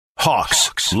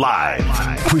Hawks Live,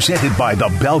 presented by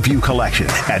the Bellevue Collection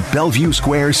at Bellevue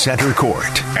Square Center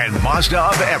Court and Mazda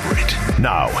of Everett.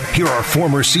 Now, here are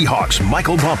former Seahawks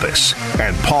Michael Bumpus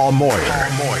and Paul Moyer.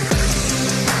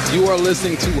 You are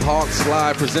listening to Hawks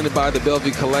Live, presented by the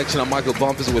Bellevue Collection. I'm Michael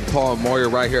Bumpus with Paul Moyer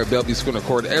right here at Bellevue Square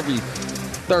Court every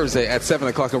Thursday at 7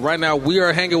 o'clock. And right now, we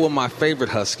are hanging with my favorite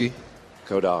Husky.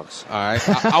 Go Dogs. All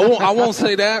right. I won't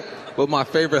say that, but my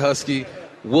favorite Husky.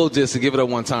 We'll just give it up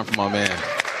one time for my man.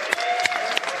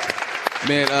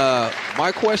 Man,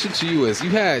 my question to you is, you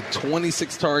had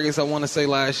 26 targets, I want to say,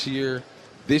 last year.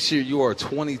 This year, you are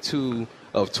 22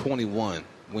 of 21.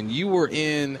 When you were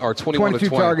in, or 21 22 of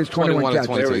 20, targets, 21 of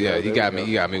 22. Yeah, you got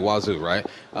me. Wazoo, right?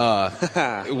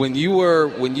 When you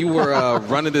were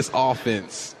running this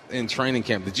offense in training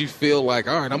camp, did you feel like,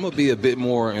 all right, I'm going to be a bit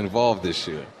more involved this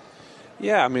year?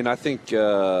 Yeah, I mean, I think,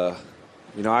 I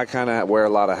kind of wear a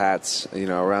lot of hats,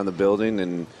 around the building,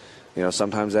 and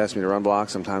sometimes ask me to run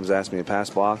blocks, sometimes ask me to pass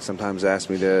blocks, sometimes ask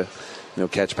me to,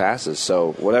 catch passes.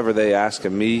 So whatever they ask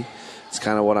of me, it's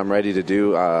kind of what I'm ready to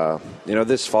do.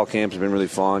 This fall camp has been really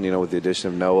fun, with the addition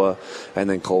of Noah and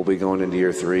then Colby going into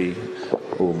year 3.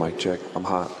 Oh, mic check. I'm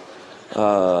hot.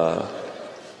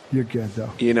 You're good, though.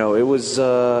 It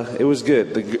was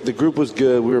good. The group was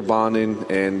good. We were bonding,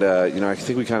 and I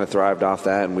think we kind of thrived off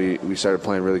that, and we started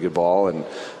playing really good ball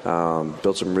and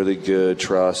built some really good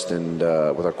trust and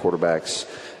with our quarterbacks.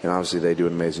 And obviously they do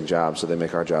an amazing job, so they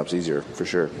make our jobs easier for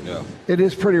sure. Yeah, it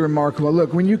is pretty remarkable.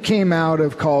 Look, when you came out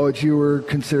of college, you were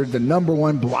considered the number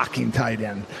one blocking tight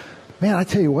end. Man, I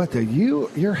tell you what, though,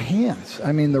 your hands.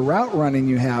 I mean, the route running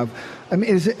you have. I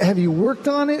mean, have you worked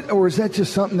on it, or is that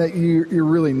just something that you're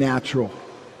really natural?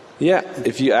 Yeah,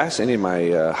 if you ask any of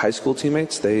my high school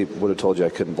teammates, they would have told you I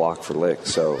couldn't block for lick.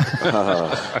 So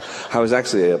I was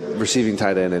actually a receiving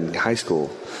tight end in high school,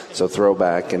 so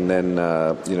throwback, and then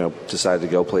decided to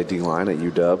go play D-line at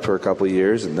UW for a couple of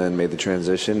years, and then made the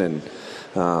transition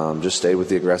and just stayed with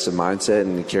the aggressive mindset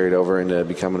and carried over into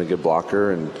becoming a good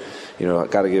blocker. And I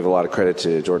got to give a lot of credit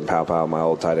to Jordan Powell, my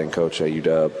old tight end coach at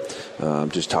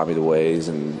UW. Just taught me the ways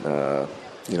and,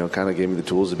 kind of gave me the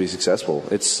tools to be successful.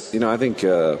 It's, I think, you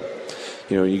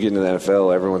get into the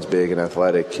NFL, everyone's big and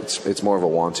athletic. It's more of a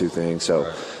want-to thing. So,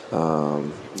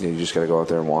 you just got to go out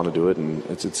there and want to do it. And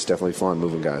it's definitely fun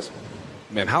moving guys.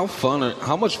 Man, how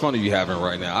much fun are you having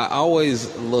right now? I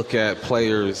always look at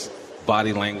players'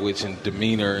 body language and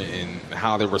demeanor and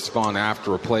how they respond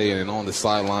after a play and on the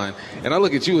sideline. And I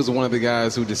look at you as one of the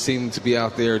guys who just seem to be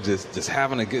out there just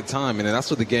having a good time. And that's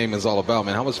what the game is all about,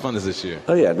 man. How much fun is this year?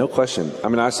 Oh, yeah, no question. I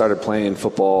mean, I started playing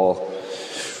football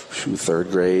third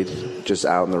grade, just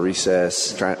out in the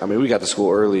recess. We got to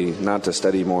school early, not to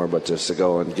study more, but just to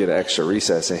go and get an extra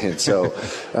recess in. So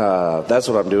that's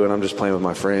what I'm doing. I'm just playing with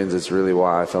my friends. It's really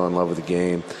why I fell in love with the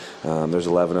game. There's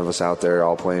 11 of us out there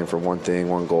all playing for one thing,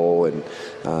 one goal. And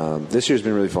this year's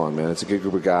been really fun, man. It's a good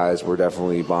group of guys. We're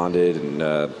definitely bonded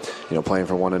and, playing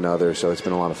for one another. So it's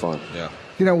been a lot of fun.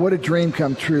 Yeah. What a dream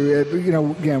come true.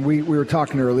 Again, we were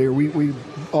talking earlier. We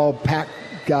all packed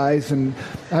guys, and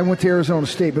I went to Arizona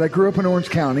State, but I grew up in Orange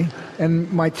County, and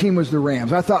my team was the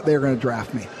Rams. I thought they were going to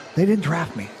draft me. They didn't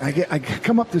draft me. I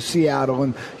come up to Seattle,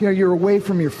 and you're away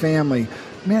from your family.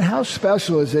 Man, how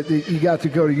special is it that you got to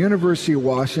go to University of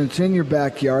Washington? It's in your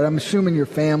backyard. I'm assuming your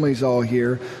family's all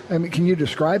here. I mean, can you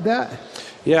describe that?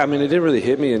 Yeah, I mean, it didn't really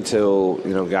hit me until,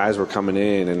 guys were coming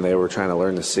in and they were trying to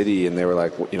learn the city and they were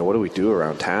like, what do we do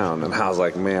around town? And I was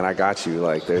like, man, I got you.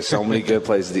 Like, there's so many good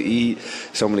places to eat,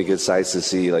 so many good sights to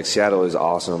see. Like, Seattle is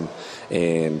awesome.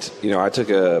 And, I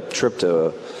took a trip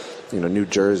to, New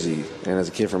Jersey. And as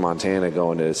a kid from Montana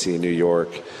going to see New York,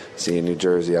 seeing New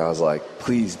Jersey, I was like,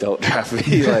 please don't draft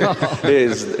me. Like, it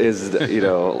is a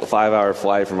 5-hour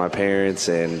flight for my parents.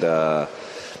 And,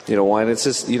 and it's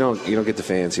just you don't get the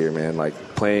fans here, man. Like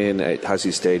playing at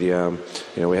Husky Stadium,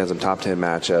 we had some top 10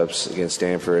 matchups against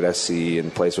Stanford, SC, and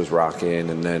the place was rocking.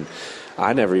 And then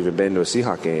I never even been to a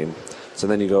Seahawks game, so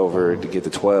then you go over to get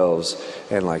the 12s,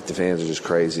 and like the fans are just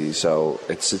crazy. So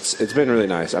it's been really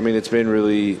nice. I mean, it's been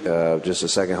really just a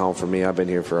second home for me. I've been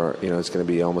here for it's going to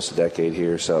be almost a decade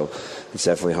here, so it's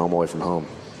definitely home away from home.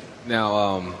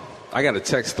 Now, I got a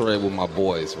text thread with my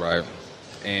boys, right?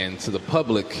 And to the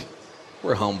public,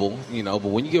 we're humble, but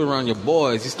when you get around your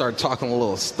boys, you start talking a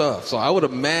little stuff. So I would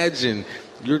imagine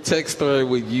your text thread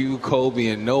with you, Kobe,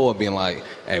 and Noah being like,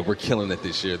 hey, we're killing it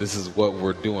this year. This is what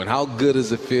we're doing. How good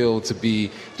does it feel to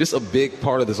be just a big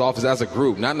part of this offense as a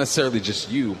group? Not necessarily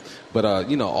just you, but,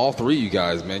 all three of you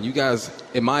guys, man. You guys,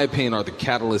 in my opinion, are the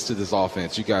catalyst to this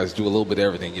offense. You guys do a little bit of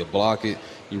everything. You block it,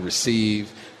 you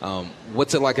receive.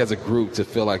 What's it like as a group to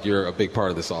feel like you're a big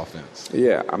part of this offense?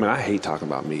 Yeah, I mean, I hate talking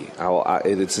about me.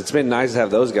 It's been nice to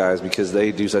have those guys because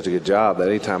they do such a good job that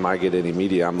anytime I get any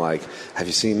media, I'm like, have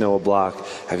you seen Noah block?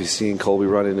 Have you seen Colby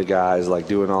run into guys, like,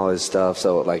 doing all his stuff?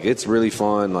 So, like, it's really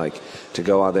fun, like, to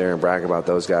go out there and brag about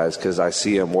those guys because I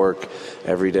see them work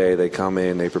every day. They come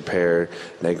in, they prepare,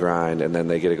 they grind, and then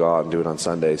they get to go out and do it on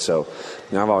Sunday. So,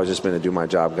 I've always just been a do my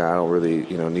job guy. I don't really,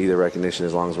 need the recognition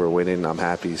as long as we're winning. I'm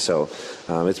happy. So,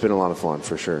 it's been a lot of fun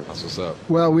for sure. That's what's up.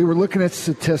 Well, we were looking at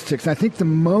statistics. I think the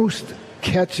most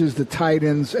catches the tight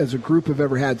ends as a group have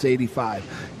ever had is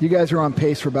 85. You guys are on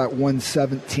pace for about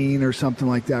 117 or something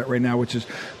like that right now, which is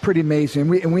pretty amazing.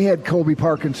 We had Colby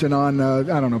Parkinson on,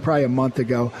 probably a month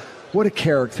ago. What a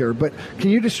character. But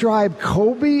can you describe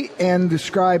Kobe and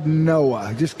describe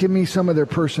Noah? Just give me some of their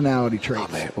personality traits.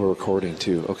 Oh, man, we're recording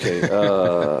too.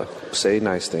 Okay. Say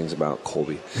nice things about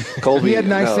Colby. Colby, he had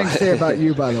nice things to say about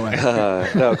you, by the way.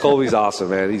 No, Colby's awesome,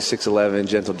 man. He's 6'11",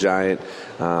 gentle giant,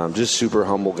 just super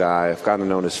humble guy. I've gotten to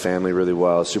know his family really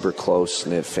well, super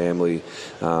close-knit family,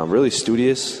 really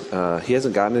studious. He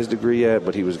hasn't gotten his degree yet,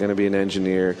 but he was going to be an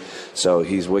engineer, so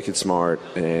he's wicked smart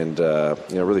and,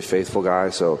 really faithful guy.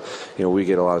 So, we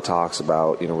get a lot of talks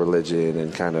about, religion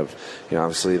and kind of,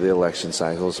 obviously the election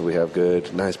cycle. So we have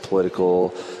good, nice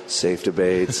political, safe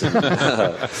debates.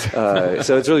 And,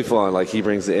 so it's really fun. Like, he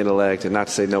brings the intellect, and not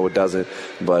to say Noah doesn't,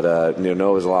 but,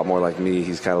 Noah's a lot more like me.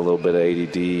 He's got a little bit of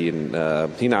ADD,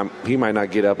 and he might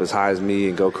not get up as high as me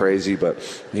and go crazy, but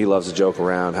he loves to joke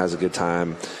around, has a good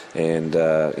time. And,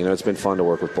 it's been fun to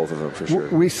work with both of them for sure.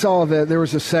 We saw that there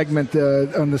was a segment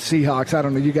on the Seahawks. I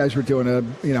don't know. You guys were doing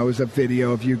it was a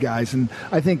video of you guys. And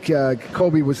I think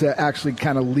Kobe was actually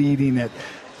kind of leading it.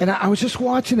 And I was just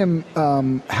watching him,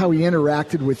 how he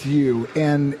interacted with you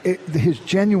and his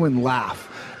genuine laugh.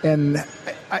 And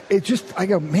I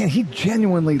go, man, he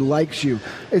genuinely likes you.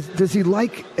 Does he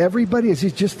like everybody? Is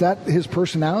he just that, his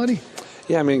personality?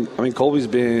 Yeah, I mean, Colby's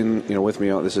been, with me.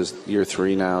 This is year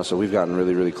 3 now, so we've gotten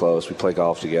really, really close. We play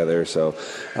golf together, so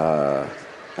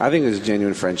I think there's a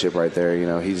genuine friendship right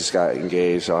there. He just got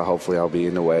engaged, so hopefully I'll be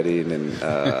in the wedding, and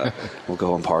we'll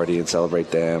go and party and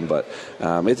celebrate them. But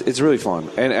it's really fun,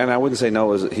 and I wouldn't say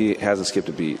no, he hasn't skipped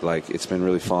a beat. Like, it's been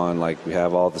really fun. Like, we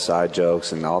have all the side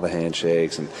jokes and all the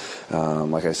handshakes, and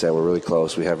like I said, we're really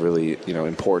close. We have really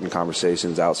important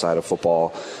conversations outside of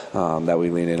football that we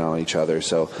lean in on each other.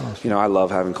 So I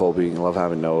love having Colby, I love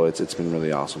having Noah. It's been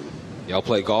really awesome. Y'all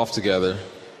play golf together.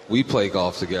 We play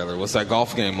golf together. What's that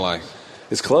golf game like?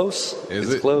 It's close.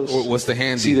 It's close. What's the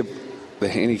handy? See, the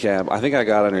handicap, I think I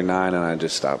got under 9 and I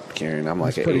just stopped caring. I'm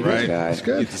like an 8 guy. That's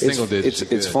good.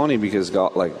 It's funny because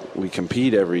we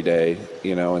compete every day,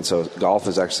 and so golf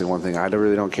is actually one thing I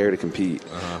really don't care to compete.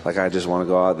 Like, I just want to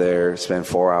go out there, spend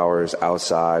 4 hours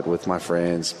outside with my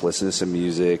friends, listen to some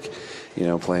music,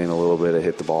 playing a little bit of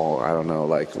hit the ball. I don't know,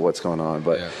 like, what's going on.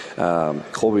 But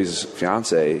Colby's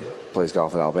fiance plays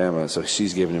golf at Alabama, so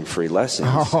she's giving him free lessons.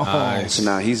 Oh. Nice. So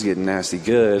now he's getting nasty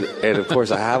good, and of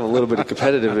course I have a little bit of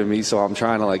competitive in me, so I'm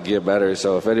trying to get better.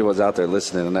 So if anyone's out there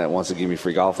listening and that wants to give me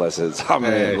free golf lessons, I'm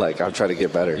trying to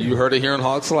get better. You heard it here on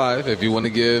Hawks Live. If you want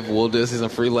to give Will Disney some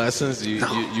free lessons, you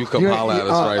come holler at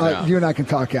us right now. You and I can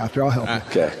talk after. I'll help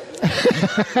you. Okay.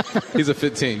 He's a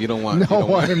fit team. You don't want.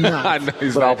 I'm not. I know,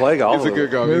 but I'll play golf. He's a good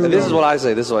golfer. And this is what I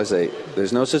say.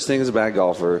 There's no such thing as a bad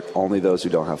golfer. Only those who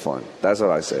don't have fun. That's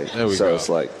what I say. There we go. It's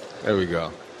like. There we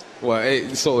go. Well,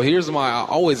 hey, so here's I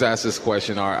always ask this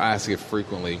question, or I ask it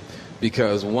frequently,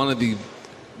 because one of the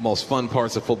most fun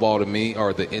parts of football to me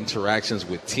are the interactions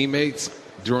with teammates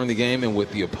during the game and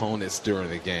with the opponents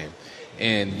during the game.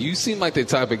 And you seem like the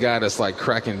type of guy that's like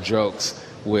cracking jokes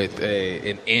with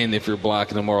an end if you're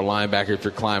blocking them, or a linebacker if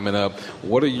you're climbing up.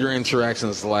 What are your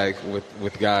interactions like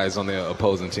with guys on the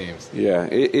opposing teams? Yeah,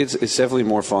 it's definitely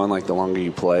more fun, like, the longer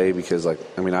you play, because, I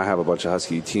have a bunch of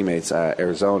Husky teammates at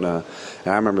Arizona,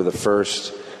 and I remember the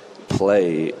first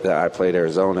play that I played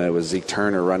Arizona, it was Zeke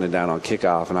Turner running down on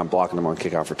kickoff, and I'm blocking him on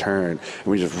kickoff return, and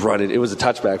we just run it. It was a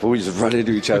touchback, but we just run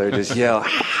into each other and just yell.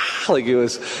 Like, it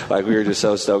was like we were just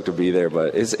so stoked to be there.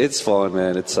 But it's fun,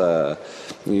 man. It's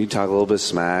you talk a little bit of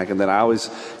smack, and then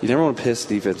you never want to piss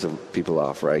defensive people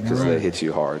off, right? Because they hit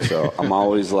you hard. So I'm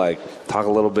always talk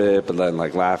a little bit, but then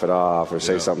laugh it off or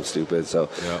say something stupid. So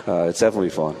it's definitely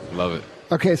fun. Love it.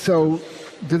 Okay, so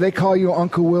do they call you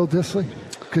Uncle Will Dissly?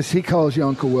 Because he calls you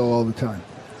Uncle Will all the time.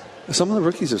 Some of the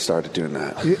rookies have started doing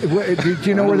that. Do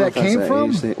you know where that came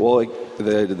from? Well,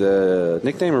 the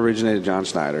nickname originated John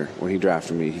Schneider when he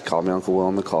drafted me. He called me Uncle Will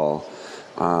on the call.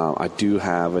 I do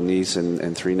have a niece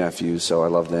and 3 nephews, so I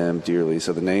love them dearly.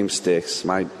 So the name sticks.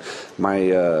 My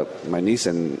niece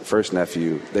and first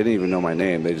nephew, they didn't even know my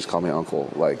name. They just called me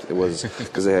Uncle. Like, it was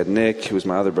because they had Nick, who was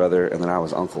my other brother, and then I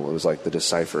was Uncle. It was like the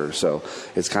decipher. So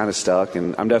it's kind of stuck.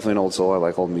 And I'm definitely an old soul. I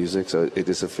like old music, so it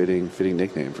is a fitting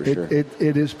nickname for sure.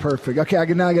 It is perfect. Okay,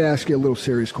 now I got to ask you a little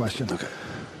serious question. Okay.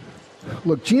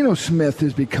 Look, Geno Smith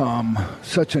has become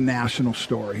such a national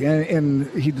story, and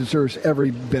he deserves every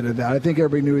bit of that. I think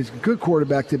everybody knew he's a good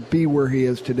quarterback to be where he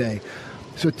is today.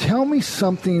 So tell me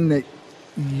something that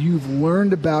you've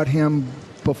learned about him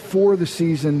before the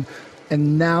season,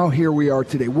 and now here we are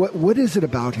today. What is it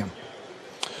about him?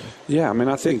 Yeah, I mean,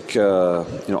 I think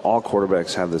all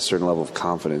quarterbacks have this certain level of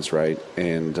confidence, right?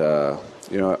 And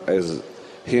as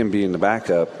him being the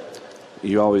backup,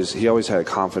 he always had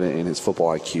confidence in his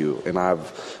football IQ, and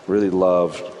I've really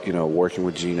loved working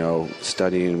with Geno,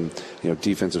 studying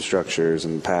defensive structures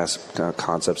and pass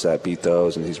concepts that beat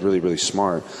those, and he's really, really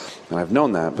smart, and I've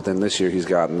known that. But then this year he's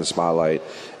gotten the spotlight,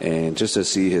 and just to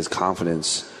see his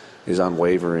confidence is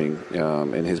unwavering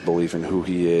in his belief in who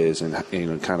he is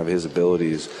and kind of his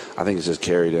abilities, I think it's just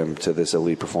carried him to this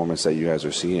elite performance that you guys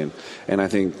are seeing. And I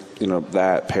think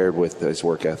that paired with his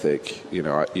work ethic, you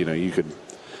could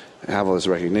have all this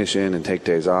recognition and take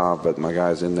days off, but my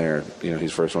guy's in there.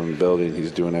 He's first one in the building. He's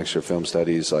doing extra film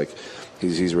studies. Like,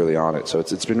 he's really on it. So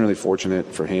it's been really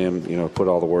fortunate for him. Put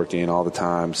all the work in, all the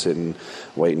time, sitting,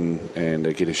 waiting,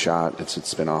 and get a shot.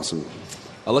 It's been awesome.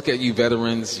 I look at you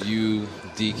veterans, you,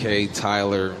 DK,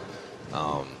 Tyler,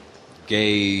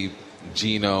 Gabe,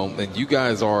 Geno, and you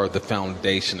guys are the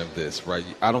foundation of this, right?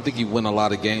 I don't think you win a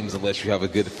lot of games unless you have a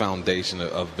good foundation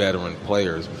of veteran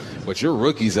players. But your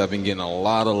rookies have been getting a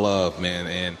lot of love, man,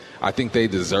 and I think they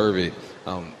deserve it.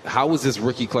 How is this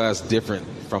rookie class different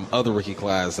from other rookie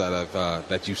class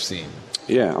that you've seen?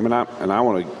 Yeah, I mean, I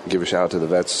want to give a shout out to the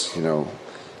vets.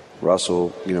 Russell,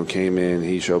 came in.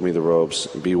 He showed me the ropes.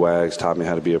 B-Wags taught me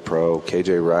how to be a pro.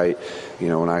 KJ Wright,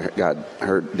 when I got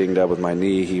hurt, dinged up with my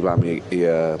knee, he bought me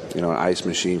an ice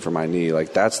machine for my knee.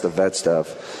 Like, that's the vet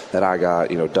stuff that I got.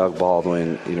 Doug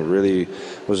Baldwin, really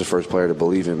was the first player to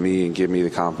believe in me and give me the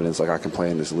confidence like I can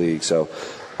play in this league. So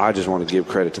I just want to give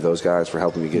credit to those guys for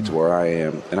helping me get to where I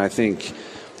am. And I think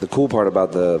the cool part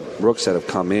about the rooks that have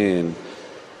come in,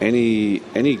 any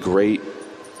great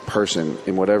person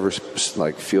in whatever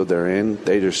field they're in,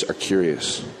 they just are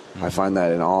curious. I find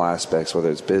that in all aspects,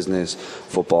 whether it's business,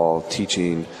 football,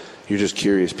 teaching, you're just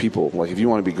curious people. Like, if you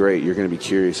want to be great, you're going to be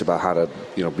curious about how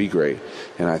to be great.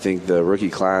 And I think the rookie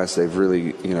class, they've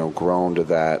really grown to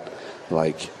that.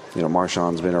 Like,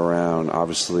 Marshawn's been around.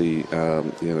 Obviously,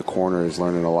 the corner is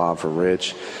learning a lot from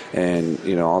Rich. And,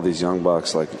 all these young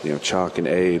bucks like, Chuck and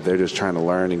Abe, they're just trying to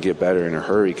learn and get better in a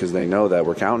hurry because they know that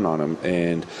we're counting on them.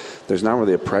 And there's not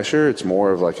really a pressure. It's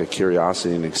more of like a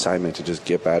curiosity and excitement to just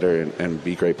get better and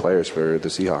be great players for the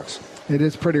Seahawks. It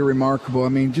is pretty remarkable. I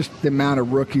mean, just the amount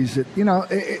of rookies that,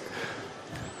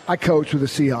 I coach with the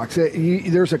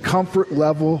Seahawks. There's a comfort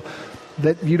level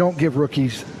that you don't give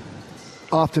rookies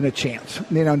often a chance.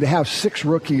 To have 6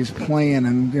 rookies playing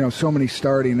and, so many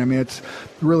starting, I mean, it's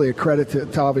really a credit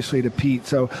to obviously to Pete.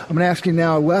 So I'm going to ask you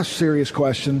now a less serious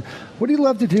question. What do you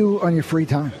love to do on your free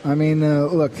time? I mean,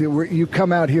 look, you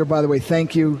come out here, by the way,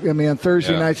 thank you. I mean, on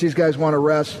Thursday nights, these guys want to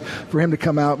rest. For him to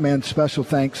come out, man, special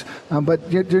thanks. But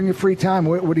during your free time,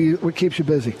 what keeps you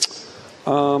busy?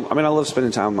 I love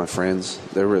spending time with my friends.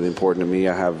 They're really important to me.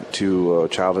 I have 2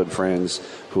 childhood friends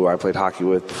who I played hockey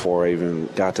with before I even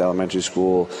got to elementary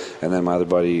school, and then my other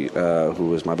buddy who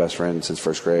was my best friend since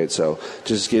first grade. So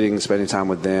just spending time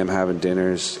with them, having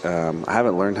dinners. I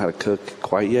haven't learned how to cook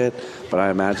quite yet, but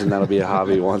I imagine that'll be a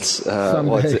hobby once I have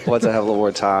a little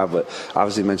more time. But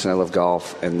obviously mentioned I love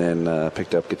golf, and then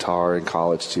picked up guitar in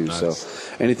college too. Nice.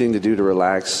 So anything to do to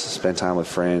relax, spend time with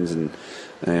friends, and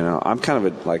I'm kind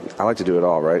of I like to do it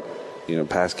all, right?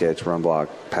 Pass catch, run block,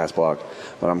 pass block.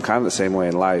 But I'm kind of the same way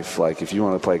in life. Like, if you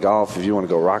want to play golf, if you want to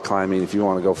go rock climbing, if you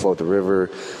want to go float the river,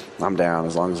 I'm down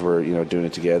as long as we're, doing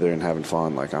it together and having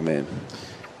fun. Like, I'm in.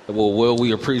 Well, Will,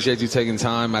 we appreciate you taking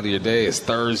time out of your day. It's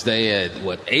Thursday at,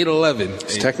 8:11.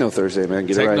 It's Techno Thursday, man.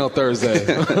 Get Techno it right. Techno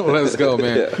Thursday. Let's go,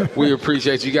 man. Yeah. We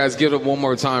appreciate you guys. Give it one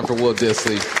more time for Will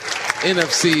Dissly.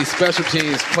 NFC Special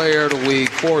Teams Player of the Week,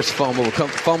 forced fumble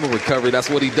recovery.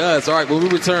 That's what he does. All right, when we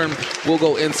return, we'll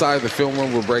go inside the film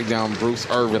room. We'll break down Bruce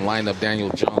Irvin, lineup Daniel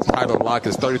Jones, title lock,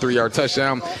 his 33-yard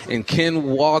touchdown, and Ken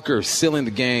Walker sealing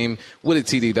the game with a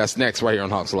TD. That's next right here on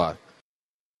Hawks Live.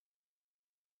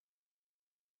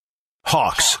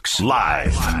 Hawks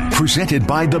Live. Presented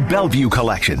by the Bellevue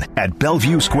Collection at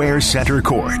Bellevue Square Center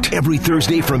Court. Every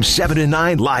Thursday from 7 to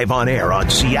 9, live on air on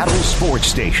Seattle Sports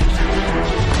Station.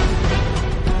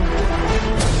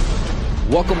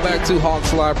 Welcome back to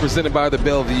Hawks Live, presented by the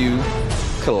Bellevue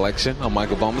Collection. I'm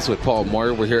Michael Bumpus with Paul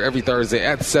Moyer. We're here every Thursday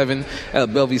at 7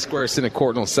 at Bellevue Square Center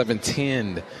Court on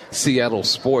 710 Seattle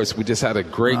Sports. We just had a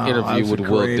great interview with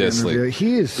Will Dissly.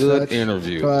 He is good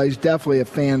interview. He's definitely a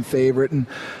fan favorite, and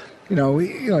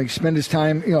he spent his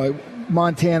time.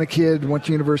 Montana kid, went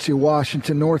to University of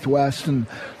Washington, Northwest, and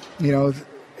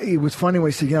it was funny when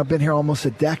he said, I've been here almost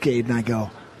a decade, and I go,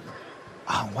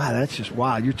 oh, wow, that's just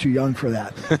wild. You're too young for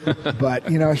that. But,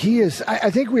 he is –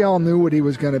 I think we all knew what he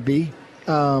was going to be.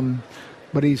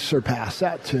 But he's surpassed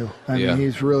that, too. I mean,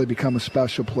 he's really become a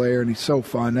special player, and he's so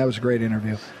fun. That was a great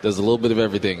interview. Does a little bit of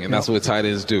everything, and that's what tight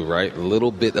ends do, right? A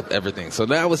little bit of everything. So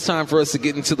now it's time for us to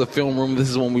get into the film room. This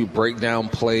is when we break down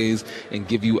plays and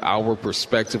give you our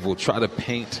perspective. We'll try to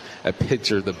paint a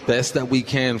picture the best that we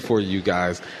can for you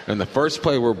guys. And the first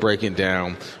play we're breaking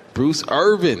down, Bruce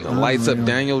Irvin lights up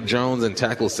Daniel Jones and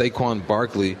tackles Saquon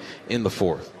Barkley in the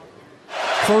fourth.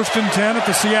 1st and 10 at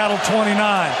the Seattle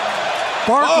 29.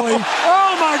 Barkley,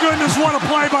 oh my goodness, what a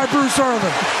play by Bruce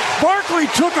Irvin. Barkley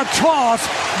took a toss.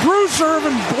 Bruce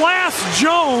Irvin blasts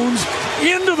Jones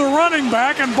into the running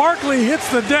back, and Barkley hits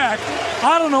the deck.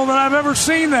 I don't know that I've ever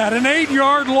seen that. An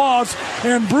 8-yard loss,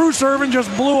 and Bruce Irvin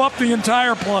just blew up the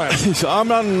entire play. I'm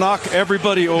going to knock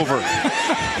everybody over.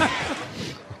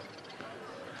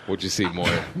 What'd you see,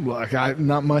 Moyer? Look,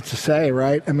 not much to say,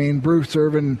 right? I mean, Bruce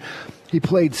Irvin, he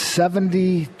played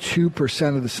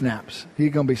 72% of the snaps.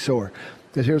 He's going to be sore.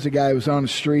 Because here's a guy who was on the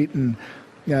street, and,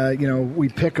 we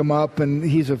pick him up, and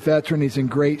he's a veteran. He's in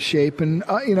great shape. And,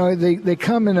 they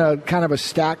come in a kind of a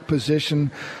stacked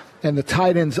position, and the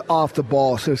tight end's off the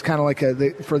ball. So it's kind of like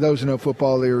for those who know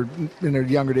football, they were in their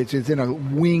younger days, it's in a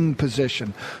wing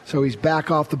position. So he's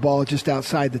back off the ball just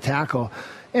outside the tackle.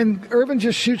 And Irvin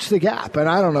just shoots the gap. And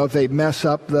I don't know if they mess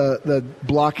up the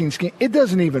blocking scheme. It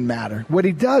doesn't even matter. What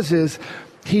he does is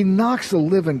he knocks the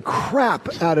living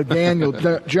crap out of Daniel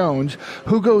Jones,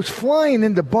 who goes flying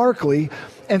into Barkley.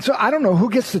 And so I don't know who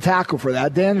gets the tackle for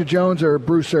that, Daniel Jones or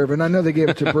Bruce Irvin. I know they gave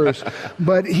it to Bruce.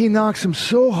 But he knocks him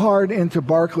so hard into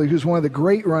Barkley, who's one of the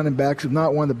great running backs, if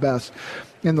not one of the best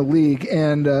in the league.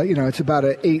 And, it's about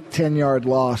an 8-10-yard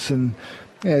loss. And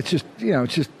it's just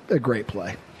a great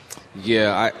play.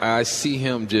 Yeah, I see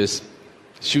him just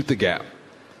shoot the gap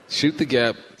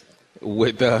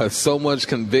with so much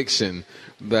conviction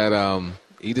that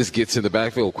he just gets in the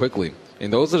backfield quickly.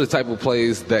 And those are the type of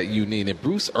plays that you need. And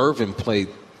Bruce Irvin played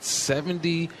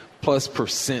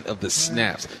 70+% of the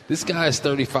snaps. This guy is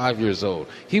 35 years old.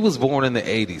 He was born in the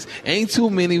 80s. Ain't too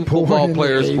many football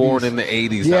players born in the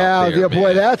 80s out there,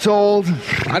 boy, that's old.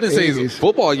 I didn't say his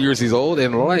football years he's old.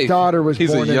 In life,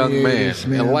 he's a young man.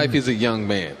 In life, he's a young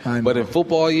man. But in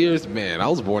football years, man, I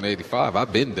was born in 85.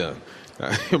 I've been done.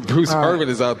 Bruce Irvin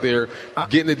is out there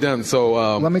getting it done.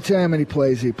 So let me tell you how many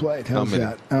plays he played. How's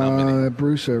that?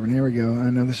 Bruce Irvin, here we go.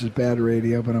 I know this is bad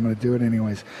radio, but I'm going to do it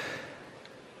anyways.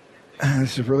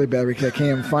 This is really bad. I can't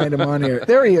even find him on here.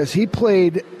 There he is. He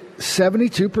played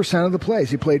 72% of the plays.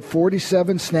 He played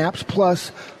 47 snaps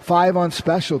plus 5 on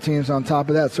special teams on top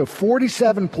of that. So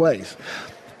 47 plays.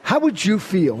 How would you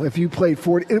feel if you played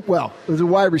 40? Well, as a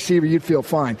wide receiver, you'd feel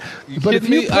fine. But if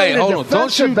you played hold on.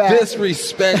 Don't you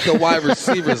disrespect the wide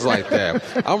receivers like that.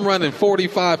 I'm running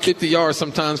 45, 50 yards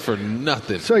sometimes for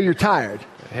nothing. So you're tired.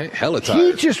 Hella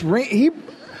tired.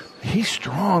 He's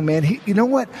strong, man. You know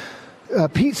what?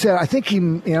 Pete said, I think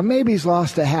maybe he's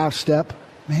lost a half step.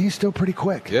 Man, he's still pretty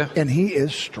quick. Yeah. And he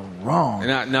is strong.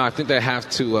 And I think they have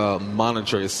to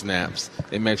monitor his snaps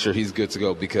and make sure he's good to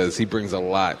go because he brings a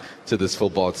lot to this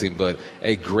football team. But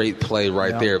a great play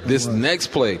right there. This next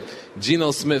play,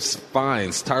 Geno Smith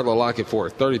finds Tyler Lockett for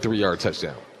a 33-yard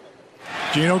touchdown.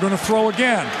 Geno going to throw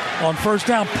again on first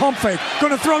down. Pump fake.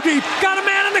 Going to throw deep. Got a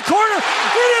man in the corner.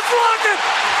 It is Lockett.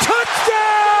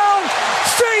 Touchdown,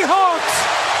 Seahawks.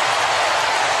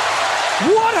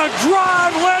 What a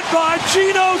drive led by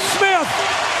Geno Smith.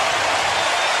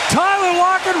 Tyler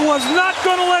Lockett was not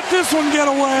going to let this one get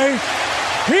away.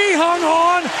 He hung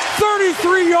on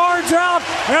 33 yards out,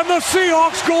 and the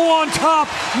Seahawks go on top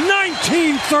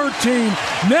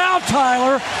 19-13. Now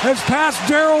Tyler has passed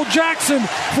Darrell Jackson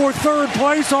for third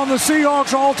place on the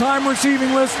Seahawks all-time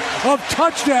receiving list of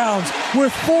touchdowns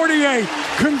with 48.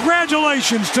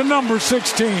 Congratulations to number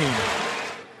 16.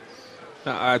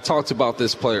 Now, I talked about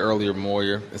this play earlier,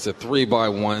 Moyer. It's a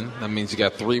 3-by-1. That means you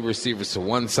got 3 receivers to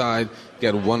one side,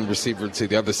 you got 1 receiver to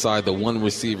the other side. The 1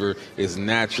 receiver is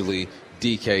naturally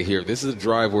DK here. This is a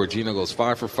drive where Geno goes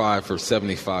 5 for 5 for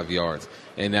 75 yards.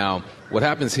 And now what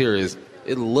happens here is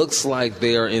it looks like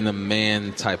they are in a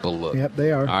man type of look. Yep,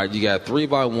 they are. All right, you got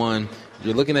 3-by-1.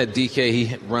 You're looking at DK.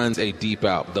 He runs a deep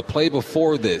out. The play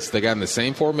before this, they got in the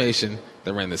same formation.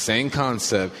 They ran the same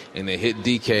concept, and they hit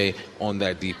DK on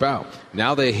that deep out.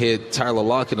 Now they hit Tyler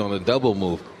Lockett on a double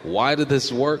move. Why did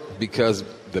this work? Because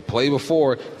the play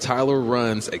before, Tyler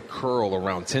runs a curl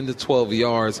around 10 to 12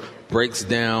 yards, breaks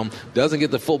down, doesn't get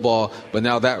the football, but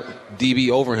now that DB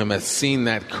over him has seen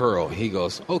that curl. He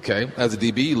goes, okay, as a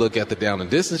DB, you look at the down and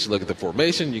distance, you look at the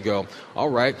formation, you go, all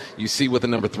right, you see what the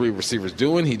number 3 receiver's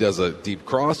doing. He does a deep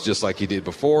cross just like he did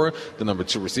before. The number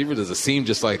 2 receiver does a seam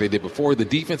just like they did before. The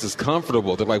defense is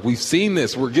comfortable. They're like, we've seen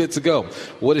this. We're good to go.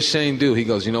 What does Shane do? He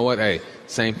goes, you know what? Hey,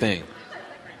 same thing.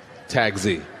 Tag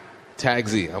Z.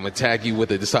 I'm going to tag you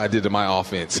with it. This is how I did in my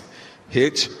offense.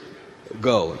 Hitch,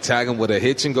 go. Tag him with a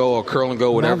hitch and go or curl and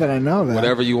go, whatever. Now that I know that.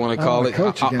 Whatever you want to call it.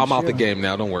 I'm out you. the game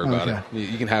now. Don't worry about Okay. it.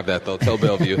 You can have that, though. Tell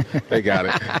Bellevue. They got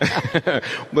it.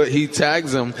 But he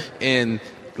tags him, and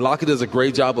Lockett does a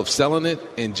great job of selling it,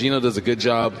 and Geno does a good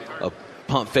job of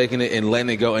pump faking it and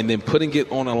letting it go and then putting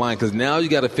it on a line because now you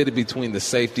got to fit it between the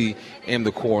safety and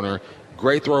the corner.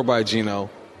 Great throw by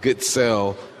Geno. Good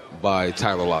sell by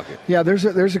Tyler Lockett. Yeah,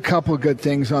 there's a couple of good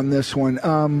things on this one.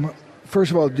 First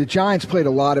of all, the Giants played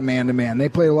a lot of man-to-man. They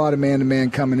played a lot of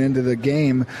man-to-man coming into the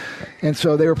game, and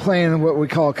so they were playing what we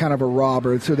call kind of a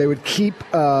robber. So they would keep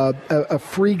a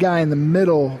free guy in the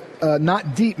middle,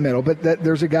 not deep middle, but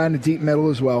there's a guy in the deep middle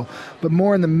as well, but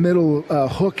more in the middle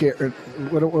hook.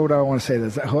 What would I want to say?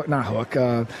 Is that hook? Not hook.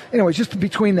 Anyway, just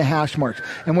between the hash marks.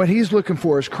 And what he's looking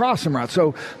for is crossing routes.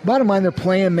 So bottom line, they're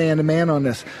playing man-to-man on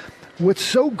this. What's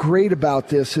so great about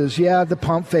this is, the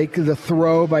pump fake, the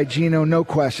throw by Geno, no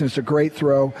question, it's a great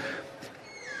throw.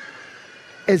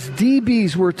 As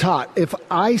DBs we're taught, if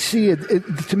I see it,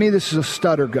 to me this is a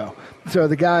stutter go. So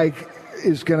the guy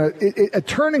is going to a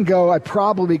turn and go. I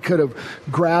probably could have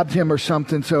grabbed him or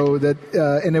something so that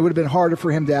and it would have been harder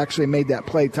for him to actually made that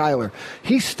play. Tyler,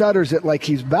 he stutters it like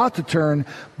he's about to turn,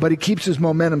 but he keeps his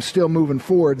momentum still moving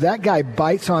forward. That guy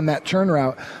bites on that turn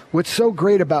route. What's so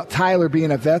great about Tyler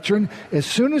being a veteran, as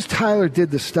soon as Tyler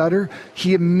did the stutter,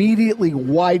 he immediately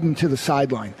widened to the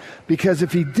sideline. Because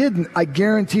if he didn't, I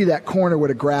guarantee that corner would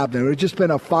have grabbed him. It would have just been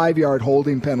a 5-yard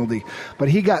holding penalty. But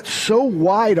he got so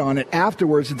wide on it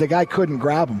afterwards that the guy couldn't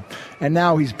grab him. And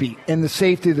now he's beat. And the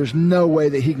safety, there's no way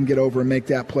that he can get over and make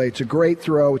that play. It's a great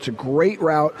throw. It's a great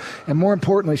route. And more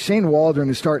importantly, Shane Waldron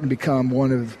is starting to become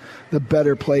one of the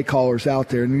better play callers out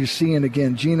there. And you're seeing,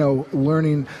 again, Geno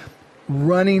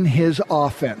running his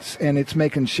offense, and it's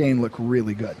making Shane look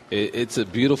really good. It's a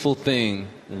beautiful thing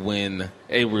when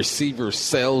a receiver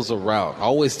sells a route. I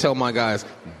always tell my guys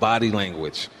body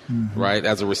language, right?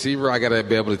 As a receiver, I got to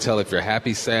be able to tell if you're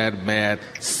happy, sad, mad.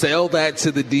 Sell that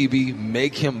to the DB.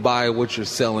 Make him buy what you're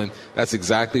selling. That's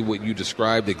exactly what you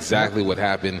described, exactly what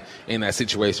happened in that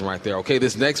situation right there. Okay,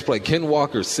 this next play, Ken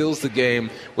Walker seals the game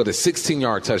with a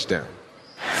 16-yard touchdown.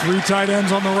 3 tight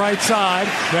ends on the right side.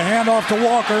 The handoff to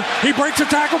Walker. He breaks a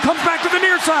tackle, comes back to the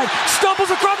near side,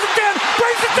 stumbles across the 10,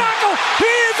 breaks the tackle. He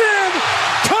is in.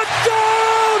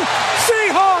 Touchdown,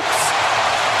 Seahawks.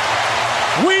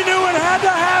 We knew it had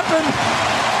to happen.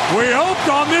 We hoped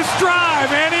on this drive,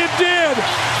 and it did.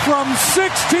 From 16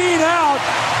 out,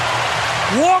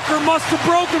 Walker must have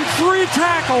broken 3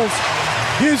 tackles.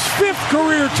 His 5th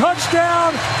career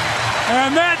touchdown.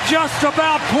 And that just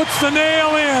about puts the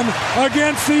nail in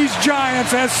against these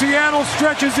Giants as Seattle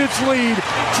stretches its lead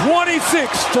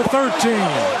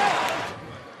 26-13.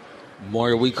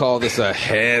 Moyer, we call this a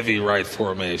heavy right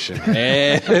formation.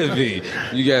 Heavy.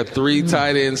 You got 3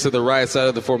 tight ends to the right side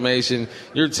of the formation.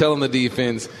 You're telling the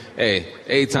defense, hey,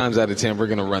 8 times out of 10, we're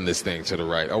going to run this thing to the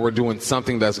right. Or we're doing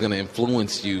something that's going to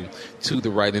influence you to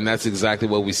the right. And that's exactly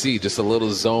what we see, just a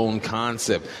little zone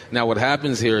concept. Now, what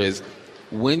happens here is,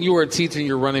 when you are teaching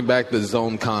your running back the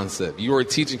zone concept, you are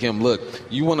teaching him, look,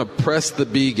 you want to press the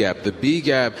B gap. The B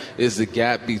gap is the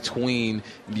gap between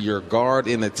your guard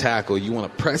and the tackle. You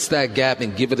want to press that gap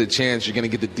and give it a chance. You're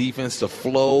going to get the defense to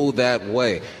flow that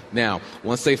way. Now,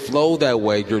 once they flow that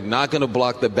way, you're not going to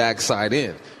block the backside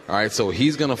in. All right, so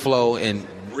he's going to flow and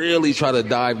really try to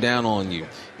dive down on you.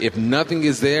 If nothing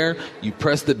is there, you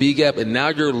press the B gap, and now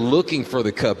you're looking for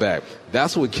the cutback.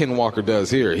 That's what Ken Walker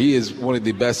does here. He is one of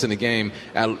the best in the game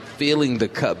at feeling the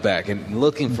cutback and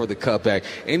looking for the cutback,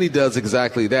 and he does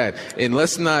exactly that. And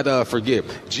let's not forget,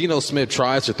 Geno Smith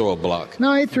tries to throw a block.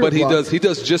 No, he threw but a block. He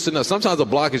does just enough. Sometimes a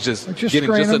block is just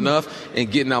getting just enough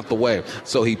and getting out the way.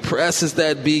 So he presses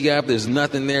that B gap. There's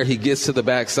nothing there. He gets to the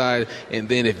backside, and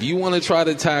then if you want to try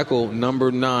to tackle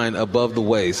number 9 above the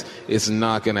waist, it's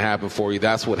not going to happen for you.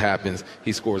 That's what happens.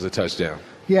 He scores a touchdown.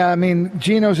 Yeah, I mean,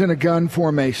 Geno's in a gun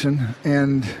formation,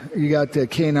 and you got the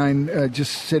K9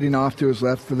 just sitting off to his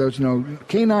left. For those who know,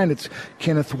 K9, it's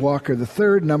Kenneth Walker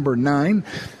III, number 9.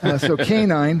 So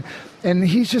K9, and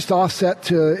he's just offset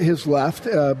to his left,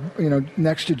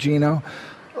 next to Geno.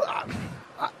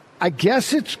 I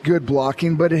guess it's good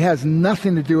blocking, but it has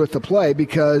nothing to do with the play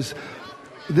because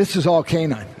this is all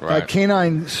K9. Right.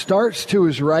 K9 starts to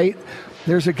his right.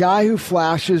 There's a guy who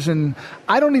flashes, and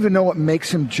I don't even know what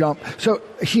makes him jump. So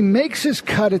he makes his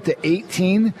cut at the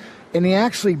 18, and he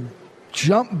actually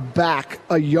jumped back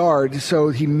a yard. So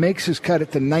he makes his cut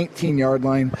at the 19-yard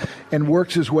line and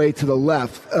works his way to the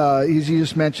left. As you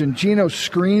just mentioned, Geno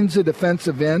screens the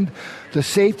defensive end. The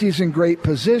safety's in great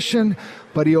position,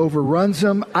 but he overruns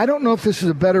him. I don't know if this is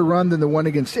a better run than the one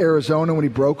against Arizona when he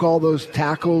broke all those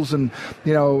tackles and,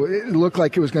 it looked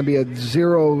like it was going to be a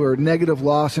 0 or negative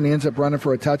loss, and he ends up running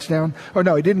for a touchdown. Or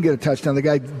no, he didn't get a touchdown. The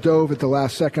guy dove at the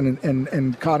last second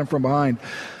and caught him from behind.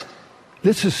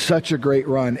 This is such a great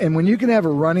run. And when you can have a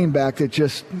running back that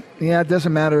just, it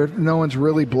doesn't matter if no one's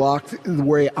really blocked the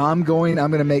way I'm going.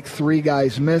 I'm going to make 3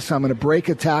 guys miss. I'm going to break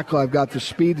a tackle. I've got the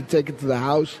speed to take it to the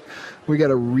house. We got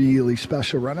a really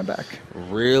special running back.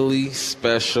 Really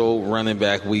special running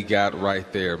back we got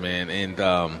right there, man. And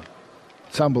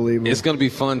it's unbelievable. It's going to be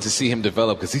fun to see him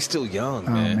develop because he's still young,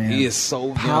 man. He is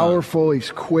so powerful. He's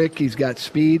quick. He's got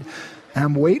speed. And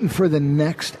I'm waiting for the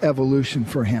next evolution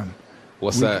for him.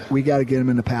 What's that? We got to get him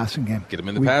in the passing game. Get him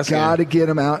in the passing game. We got to get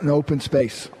him out in open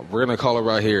space. We're going to call it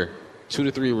right here. 2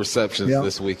 to 3 receptions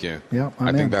this weekend. Yeah,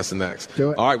 I think that's the next.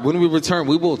 Do it. All right, when we return,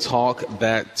 we will talk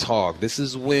that talk. This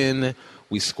is when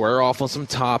we square off on some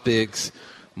topics.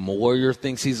 Moyer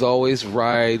thinks he's always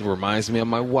right, reminds me of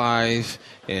my wife,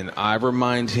 and I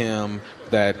remind him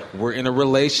that we're in a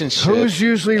relationship. Who's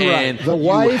usually right? The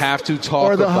wife you have to talk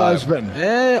or the about husband?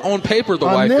 On paper, the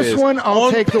wife is. On this one,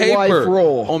 I'll take the wife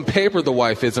role. On paper, the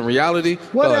wife is. In reality,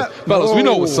 fellas, we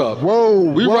know what's up.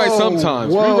 We write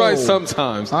sometimes. Whoa. We write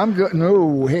sometimes. I'm good.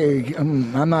 No, hey,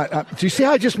 I'm not. Do you see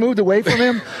how I just moved away from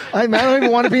him? I don't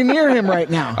even want to be near him right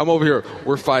now. I'm over here.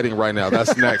 We're fighting right now.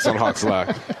 That's next on Hawks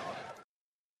Live.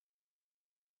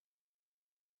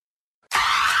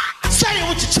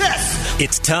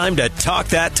 It's time to talk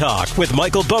that talk with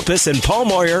Michael Bumpus and Paul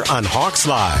Moyer on Hawks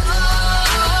Live.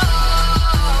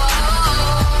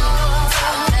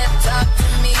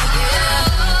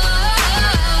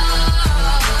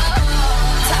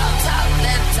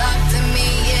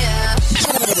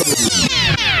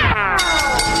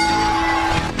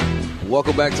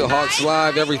 Welcome back to Hawks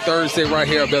Live every Thursday right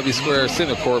here at Bellevue Square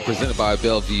Center Court, presented by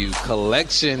Bellevue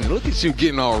Collection. Look at you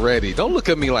getting all ready. Don't look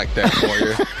at me like that,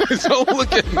 Moyer. Don't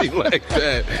look at me like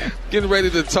that. Getting ready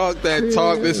to talk that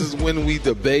talk. This is when we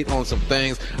debate on some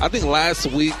things. I think last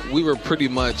week we were pretty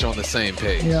much on the same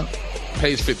page. Yeah.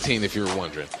 Page 15, if you were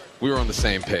wondering. We were on the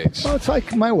same page. Well, it's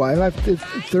like my wife. I've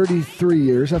 33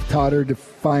 years. I've taught her to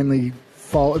finally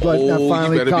fall. You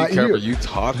better be careful. You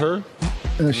taught her?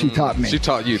 She taught me. She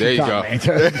taught you. There you go.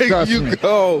 There you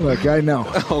go. Look, I know.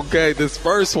 Okay, this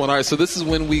first one. All right, so this is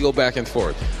when we go back and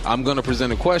forth. I'm going to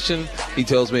present a question. He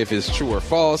tells me if it's true or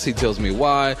false. He tells me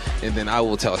why, and then I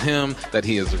will tell him that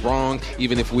he is wrong,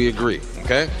 even if we agree.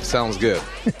 Okay? Sounds good.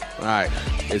 All right.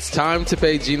 It's time to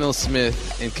pay Geno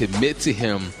Smith and commit to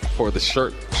him for the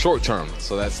short term.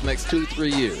 So that's next 2 to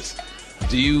 3 years.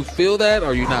 Do you feel that, or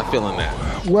are you not feeling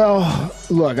that? Well,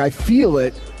 look, I feel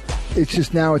it. It's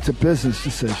just now it's a business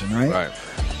decision, right? Right.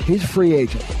 He's a free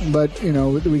agent, but,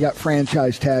 we got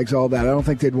franchise tags, all that. I don't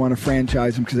think they'd want to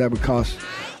franchise him because that would cost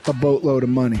a boatload of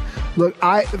money. Look,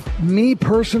 me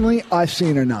personally, I've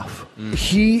seen enough.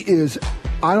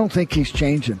 I don't think he's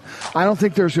changing. I don't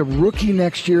think there's a rookie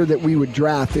next year that we would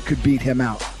draft that could beat him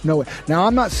out. No way. Now,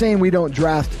 I'm not saying we don't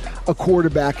draft a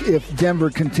quarterback if Denver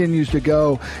continues to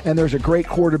go and there's a great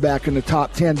quarterback in the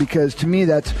top 10, because to me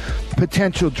that's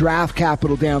potential draft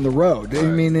capital down the road. Right. I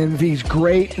mean, and if he's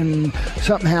great and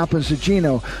something happens to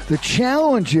Geno, the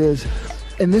challenge is,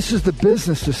 and this is the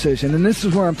business decision, and this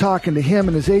is where I'm talking to him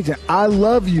and his agent, I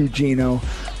love you, Geno,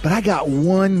 but I got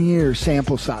 1 year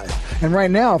sample size. And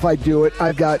right now, if I do it,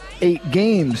 I've got 8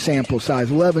 games sample size,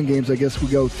 11 games. I guess we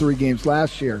go 3 games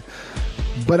last year.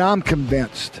 But I'm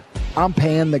convinced. I'm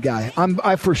paying the guy.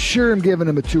 I for sure am giving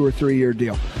him a 2 or 3 year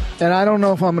deal. And I don't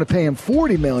know if I'm going to pay him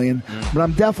 $40 million, but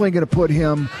I'm definitely going to put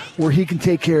him where he can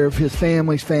take care of his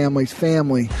family's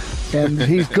family. And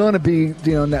he's going to be,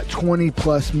 in that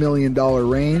 $20+ million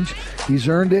range. He's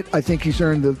earned it. I think he's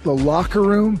earned the locker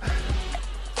room.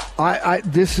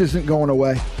 This isn't going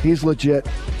away. He's legit.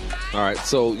 All right,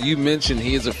 so you mentioned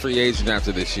he is a free agent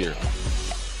after this year.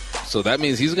 So that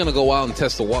means he's going to go out and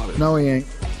test the waters. No, he ain't.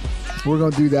 We're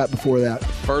going to do that before that.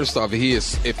 First off,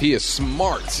 if he is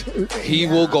smart, he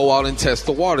will go out and test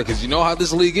the water because you know how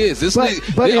this league is. Hold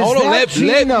on, let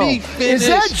me finish. Is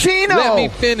that Gino? Let me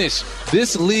finish.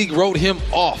 This league wrote him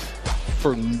off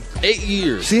for 8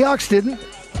 years. Seahawks didn't.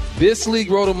 This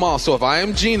league wrote him off. So if I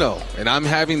am Gino and I'm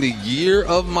having the year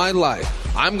of my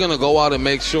life, I'm going to go out and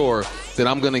make sure that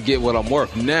I'm going to get what I'm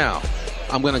worth. Now,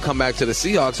 I'm going to come back to the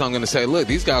Seahawks. I'm going to say, look,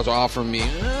 these guys are offering me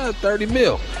 $30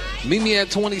 million. Meet me at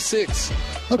 26,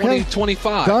 okay.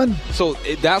 25. Done. So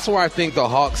that's where I think the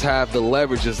Hawks have the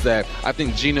leverage is that I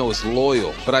think Gino is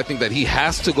loyal, but I think that he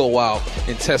has to go out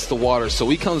and test the water so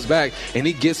he comes back and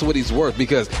he gets what he's worth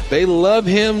because they love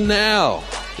him now.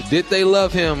 Did they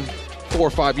love him 4 or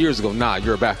 5 years ago? Nah,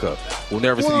 you're a backup. We'll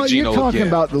never see Gino again. You're talking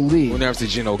about the league. We'll never see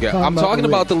Gino again. I'm talking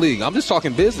about the league. I'm just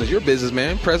talking business. You're a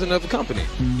businessman, president of the company.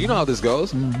 Mm-hmm. You know how this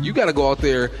goes. Mm-hmm. You got to go out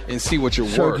there and see what you're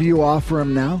worth. So do you offer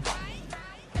him now?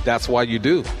 That's why you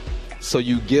do. So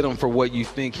you get him for what you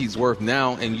think he's worth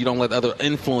now, and you don't let other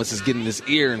influences get in his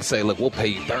ear and say, look, we'll pay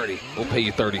you 30. We'll pay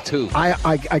you 32.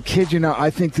 I kid you not. I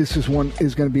think this is going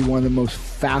to be one of the most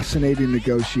fascinating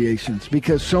negotiations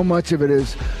because so much of it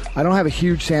is, I don't have a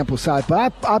huge sample size,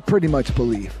 but I pretty much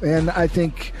believe. And I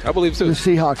think I believe too. The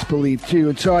Seahawks believe too.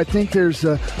 And so I think there's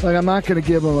I'm not going to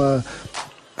give him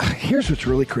here's what's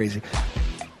really crazy.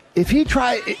 If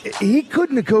he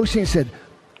could negotiate and said,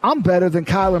 I'm better than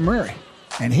Kyler Murray.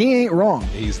 And he ain't wrong.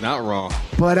 He's not wrong.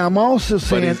 But I'm also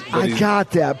saying, I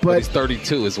got that. But he's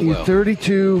 32 as well. He's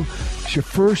 32. It's your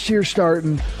first year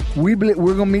starting. We're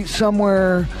going to meet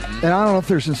somewhere. And I don't know if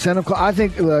there's incentive. I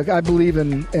believe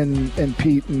in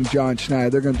Pete and John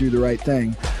Schneider. They're going to do the right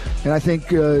thing. And I think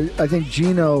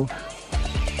Gino,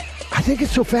 I think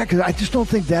it's so fat because I just don't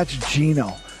think that's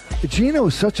Gino. Gino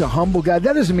is such a humble guy.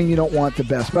 That doesn't mean you don't want the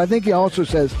best. But I think he also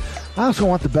says, I also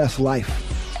want the best life.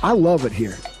 I love it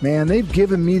here, man. They've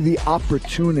given me the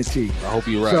opportunity. I hope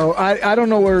you're right. So I don't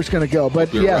know where it's going to go,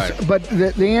 but yes. Right. But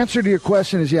the answer to your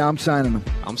question is, yeah, I'm signing him.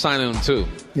 I'm signing him too.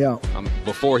 Yeah.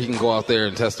 Before he can go out there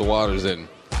and test the waters and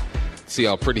see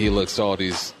how pretty he looks to all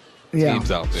these teams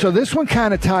out there. So this one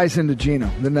kind of ties into Gino,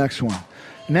 the next one.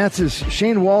 And that's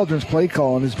Shane Waldron's play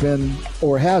calling has been,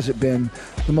 or has it been,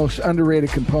 the most underrated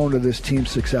component of this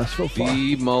team's success so far.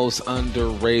 The most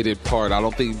underrated part. I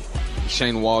don't think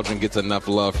Shane Waldron gets enough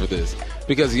love for this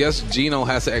because yes, Gino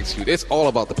has to execute. It's all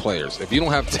about the players. If you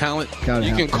don't have talent,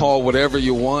 you can call whatever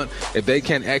you want. If they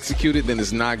can't execute it, then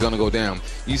it's not going to go down.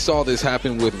 You saw this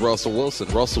happen with Russell Wilson.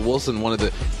 Russell Wilson, one of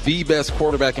the best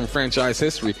quarterback in franchise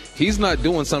history. He's not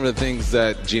doing some of the things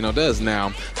that Gino does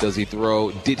now. Did he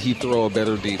throw a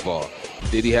better deep ball?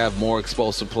 Did he have more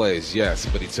explosive plays? Yes,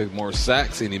 but he took more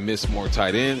sacks and he missed more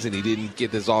tight ends and he didn't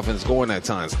get this offense going at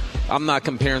times. I'm not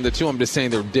comparing the two. I'm just saying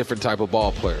they're different type of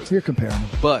ball players. You're comparing them.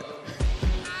 But,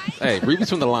 hey, read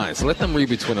between the lines. Let them read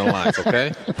between the lines,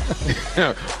 okay?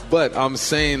 But I'm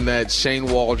saying that Shane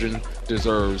Waldron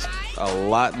deserves a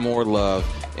lot more love.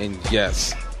 And,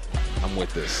 yes, I'm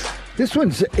with this. This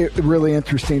one's really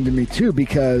interesting to me, too,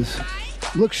 because,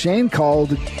 look, Shane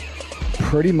called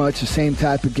pretty much the same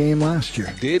type of game last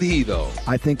year. Did he, though?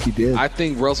 I think he did. I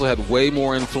think Russell had way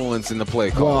more influence in the play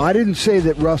call. Well, I didn't say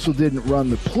that Russell didn't run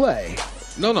the play.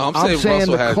 No, I'm saying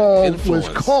Russell the call influence.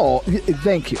 Was called.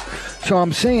 Thank you. So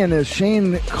I'm saying is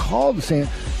Shane called the same.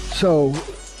 So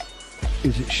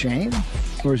is it Shane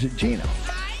or is it Gino?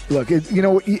 Look,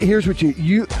 here's what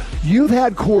you've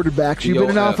had quarterbacks. You've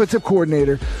been an offensive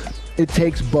coordinator. It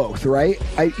takes both, right?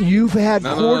 You've had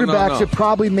quarterbacks that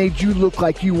probably made you look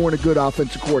like you weren't a good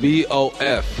offensive coordinator.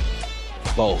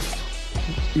 BOF.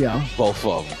 Both. Yeah. Both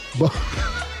of them.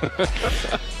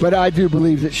 But I do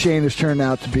believe that Shane has turned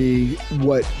out to be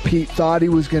what Pete thought he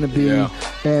was going to be. Yeah.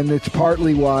 And it's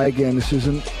partly why, again,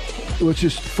 let's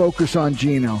just focus on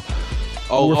Gino.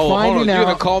 Hold on. You're going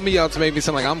to call me out to make me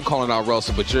sound like I'm calling out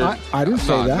Russell, but you're... I didn't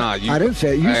say that. I didn't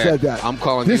say it. You said that. I'm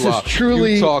calling you out.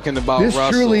 You're talking about Russell.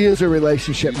 This truly is a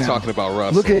relationship now. You're talking about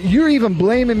Russell. Look at you're even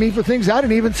blaming me for things I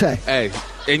didn't even say. Hey,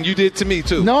 and you did to me,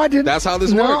 too. No, I didn't. That's how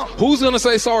this works. Who's going to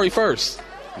say sorry first?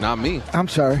 Not me. I'm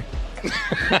sorry.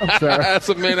 That's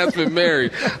a man that's been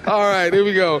married. All right, here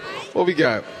we go. What we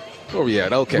got? Where we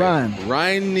at? Okay.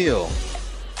 Ryan Neal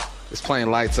is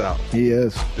playing lights out. He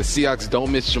is. The Seahawks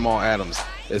don't miss Jamal Adams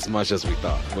as much as we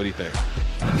thought. What do you think?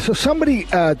 So somebody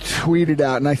tweeted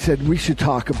out, and I said we should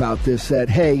talk about this, that,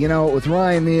 hey, with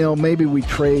Ryan Neal, maybe we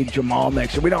trade Jamal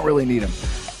next year. We don't really need him.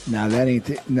 No, that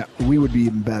ain't no, we would be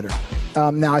even better.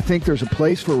 Now, I think there's a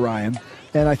place for Ryan,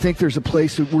 and I think there's a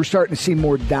place that we're starting to see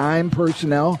more dime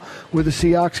personnel with the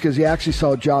Seahawks because you actually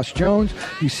saw Josh Jones.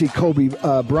 You see Kobe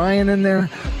Bryant in there.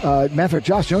 Matter of fact,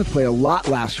 Josh Jones played a lot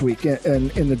last week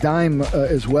in the dime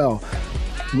as well.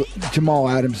 Jamal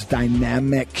Adams,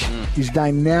 dynamic. He's a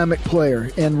dynamic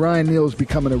player, and Ryan Neal is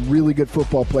becoming a really good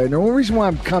football player. And the only reason why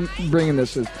I'm bringing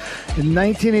this is in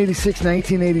 1986,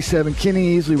 1987,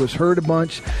 Kenny Easley was hurt a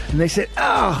bunch, and they said,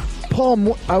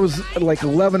 Paul, I was like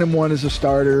 11-1 as a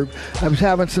starter. I was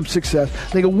having some success.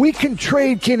 They go, we can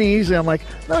trade Kenny Easley. I'm like,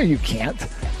 no, you can't.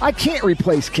 I can't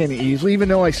replace Kenny Easley, even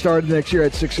though I started next year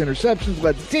at 6 interceptions,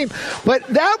 led the team. But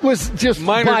that was just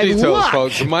minor by details, luck.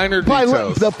 folks. Minor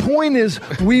details. The point is,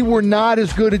 we were not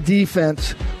as good a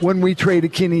defense when we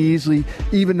traded Kenny Easley,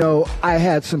 even though I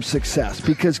had some success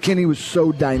because Kenny was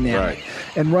so dynamic.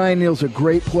 Right. And Ryan Neal's a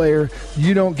great player.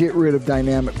 You don't get rid of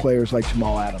dynamic players like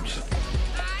Jamal Adams.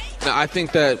 Now, I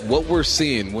think that what we're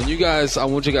seeing, I want you guys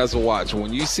to watch,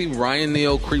 when you see Ryan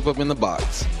Neal creep up in the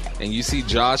box and you see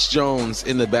Josh Jones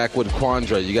in the back with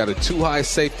Quandre, you got a too-high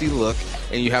safety look,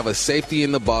 and you have a safety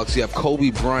in the box. You have Kobe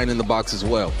Bryant in the box as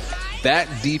well. That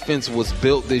defense was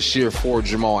built this year for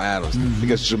Jamal Adams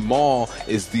because Jamal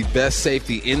is the best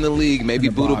safety in the league. Maybe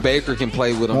Buda Baker can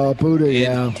play with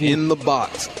him in the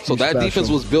box. So that defense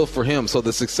was built for him. So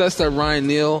the success that Ryan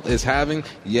Neal is having,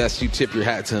 yes, you tip your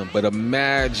hat to him. But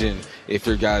imagine if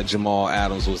your guy Jamal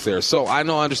Adams was there. So I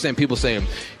understand people saying,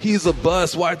 he's a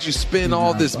bust. Why'd you spend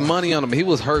all this money on him? He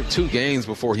was hurt 2 games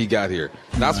before he got here.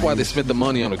 That's why they spent the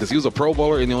money on him, because he was a Pro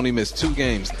Bowler and he only missed 2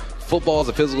 games. Football is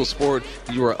a physical sport.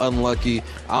 You are unlucky.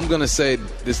 I'm going to say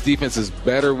this defense is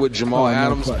better with Jamal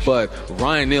Adams, but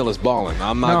Ryan Neal is balling.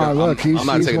 I'm not taking nothing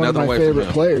away from him. He's one of my favorite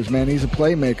players, man. He's a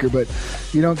playmaker, but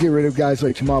you don't get rid of guys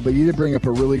like Jamal. But you did bring up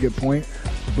a really good point.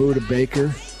 Buda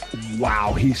Baker,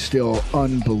 wow, he's still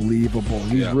unbelievable.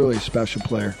 He's really a special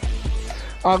player.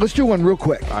 Let's do one real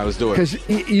quick. All right, let's do it. Because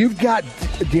you've got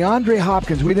DeAndre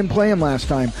Hopkins. We didn't play him last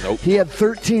time. Nope. He had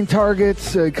 13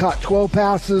 targets, caught 12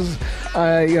 passes.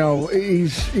 I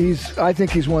think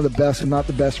he's one of the best, if not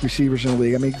the best, receivers in the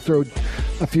league. I mean, throw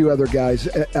a few other guys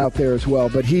out there as well,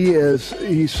 but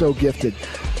he's so gifted.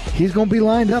 He's going to be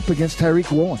lined up against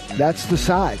Tyreek Woolen. That's the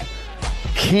side.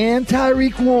 Can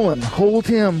Tyreek Woolen hold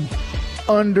him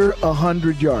under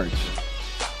 100 yards?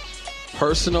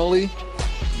 Personally,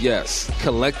 yes.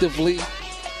 Collectively,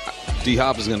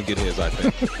 D-Hop is going to get his, I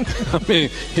think. I mean,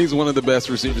 he's one of the best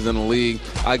receivers in the league.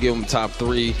 I give him top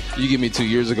 3. You give me 2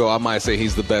 years ago, I might say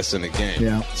he's the best in the game.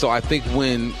 Yeah. So I think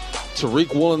when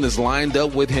Tyreek Woolen is lined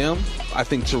up with him, I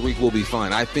think Tyreek will be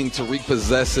fine. I think Tyreek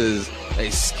possesses a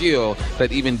skill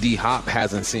that even D-Hop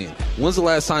hasn't seen. When's the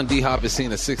last time D-Hop has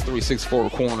seen a 6'3",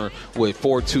 6'4" corner with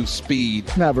 4.2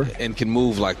 speed? Never. And can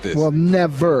move like this? Well,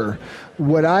 never.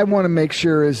 What I want to make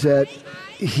sure is that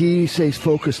he stays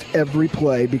focused every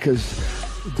play, because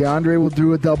DeAndre will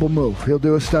do a double move. He'll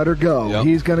do a stutter go. Yep.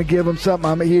 He's going to give him something.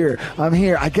 I'm here.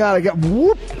 I got.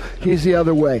 Whoop. He's the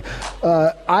other way.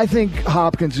 I think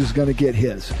Hopkins is going to get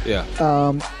his.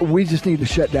 Yeah. We just need to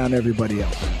shut down everybody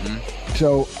else. Mm-hmm.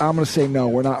 So I'm going to say no,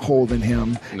 we're not holding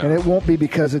him. No. And it won't be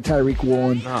because of Tyreek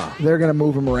Woolen. No. They're going to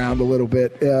move him around a little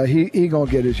bit. He going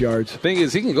to get his yards. The thing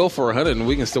is, he can go for 100 and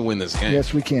we can still win this game.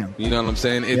 Yes, we can. You know what I'm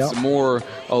saying? It's more,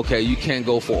 okay, you can't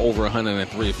go for over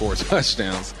 103 or 4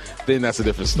 touchdowns. Then that's a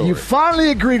different story. You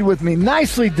finally agreed with me.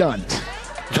 Nicely done.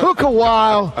 Took a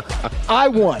while. I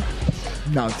won.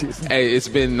 No, hey, it's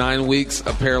been 9 weeks.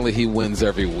 Apparently, he wins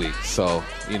every week. So,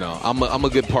 I'm a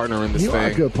good partner in this thing. You are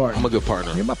a good partner. I'm a good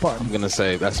partner. You're my partner. I'm going to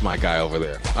say that's my guy over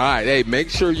there. All right, hey, make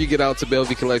sure you get out to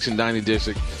Bellevue Collection Dining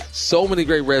District. So many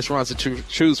great restaurants to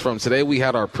choose from. Today, we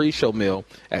had our pre-show meal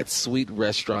at Sweet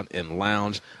Restaurant and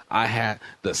Lounge. I had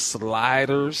the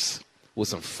sliders with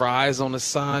some fries on the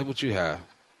side. What you have?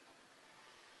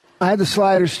 I had the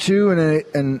sliders too,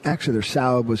 and actually their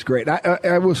salad was great.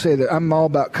 I will say that I'm all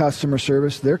about customer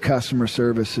service. Their customer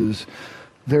service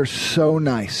they're so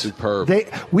nice. Superb.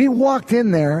 We walked in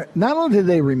there, not only did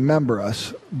they remember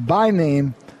us by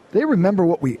name, they remember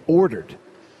what we ordered.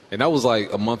 And that was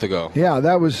like a month ago. Yeah,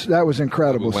 that was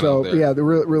incredible. So yeah,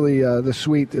 the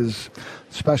suite is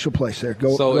a special place there.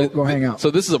 Go hang out.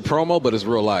 So this is a promo, but it's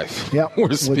real life. Yep,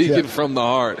 we're speaking from the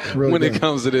heart when it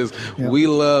comes to this. Yep. We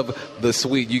love the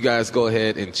suite. You guys go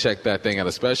ahead and check that thing out,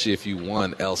 especially if you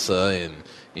won Elsa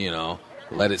and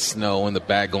let it snow in the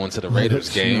back going to the Raiders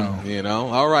game.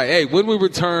 All right. Hey, when we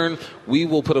return, we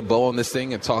will put a bow on this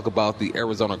thing and talk about the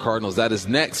Arizona Cardinals. That is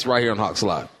next right here on Hawks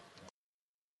Live.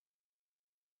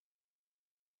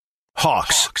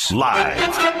 Hawks Live.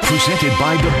 Presented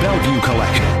by the Bellevue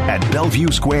Collection at Bellevue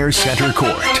Square Center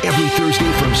Court. Every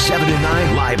Thursday from 7 to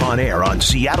 9, live on air on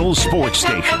Seattle Sports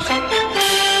Station.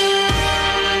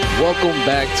 Welcome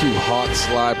back to Hawks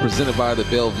Live, presented by the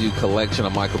Bellevue Collection.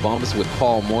 I'm Michael Bombas with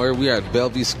Paul Moyer. We are at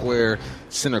Bellevue Square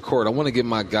Center Court. I want to give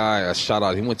my guy a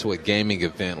shout-out. He went to a gaming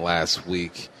event last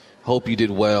week. Hope you did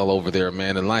well over there,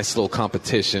 man. A nice little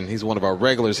competition. He's one of our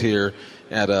regulars here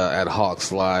at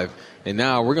Hawks Live. And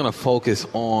now we're going to focus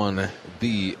on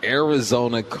the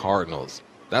Arizona Cardinals.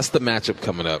 That's the matchup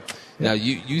coming up. Now,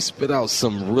 you spit out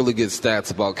some really good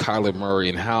stats about Kyler Murray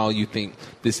and how you think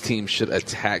this team should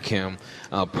attack him.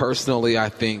 Personally, I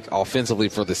think offensively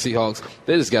for the Seahawks,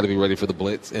 they just got to be ready for the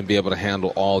blitz and be able to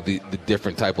handle all the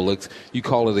different type of looks. You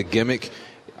call it a gimmick.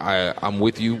 I'm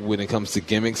with you when it comes to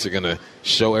gimmicks. They're going to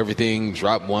show everything,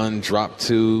 drop one, drop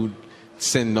two,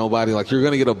 send nobody. Like, you're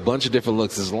going to get a bunch of different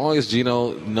looks. As long as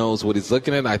Geno knows what he's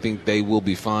looking at, I think they will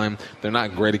be fine. They're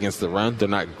not great against the run. They're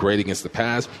not great against the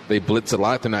pass. They blitz a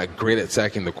lot. They're not great at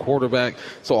sacking the quarterback.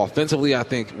 So offensively, I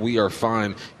think we are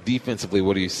fine. Defensively,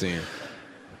 what are you seeing?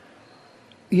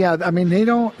 Yeah, I mean, they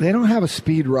don't have a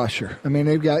speed rusher. I mean,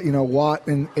 they've got, Watt,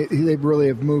 and they really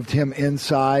have moved him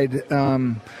inside.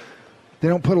 They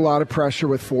don't put a lot of pressure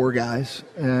with four guys,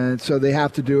 and so they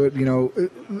have to do it.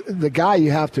 The guy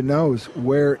you have to know is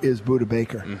where is Budda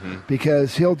Baker,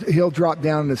 because he'll drop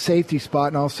down in the safety spot,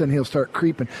 and all of a sudden he'll start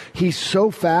creeping. He's so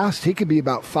fast; he could be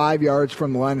about 5 yards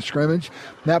from the line of scrimmage.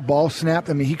 That ball snapped.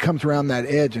 I mean, he comes around that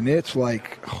edge, and it's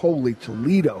like holy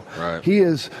Toledo. Right. He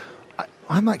is.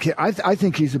 I'm not kidding. I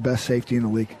think he's the best safety in the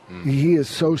league. He is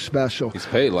so special. He's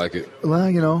paid like it. Well,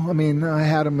 I mean, I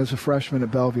had him as a freshman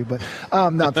at Bellevue, but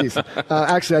not these.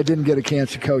 Actually, I didn't get a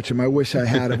chance to coach him. I wish I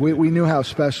had him. We knew how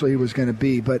special he was going to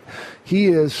be, but he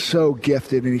is so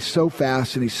gifted, and he's so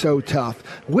fast, and he's so tough.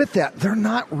 With that, they're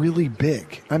not really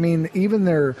big. I mean, even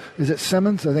is it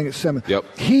Simmons? I think it's Simmons. Yep.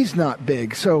 He's not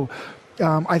big, so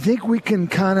I think we can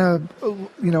kind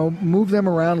of, move them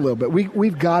around a little bit.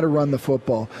 We've got to run the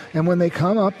football. And when they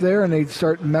come up there and they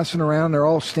start messing around, they're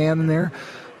all standing there.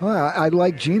 Well, I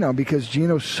like Geno because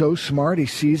Geno's so smart. He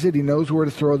sees it. He knows where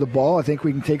to throw the ball. I think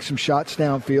we can take some shots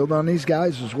downfield on these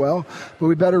guys as well. But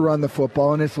we better run the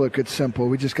football. And it's simple.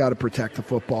 We just got to protect the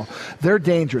football. They're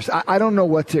dangerous. I don't know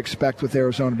what to expect with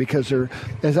Arizona because they're,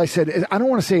 as I said, I don't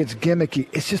want to say it's gimmicky.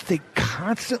 It's just they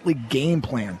constantly game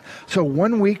plan. So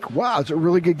 1 week, wow, it's a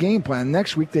really good game plan.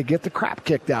 Next week, they get the crap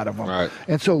kicked out of them. Right.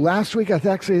 And so last week, I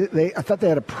thought they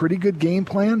had a pretty good game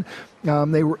plan.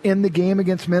 They were in the game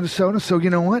against Minnesota, so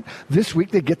you know what? This week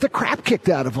they get the crap kicked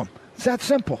out of them. It's that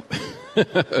simple.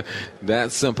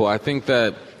 That simple. I think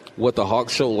that what the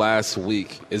Hawks showed last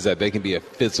week is that they can be a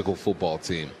physical football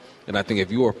team. And I think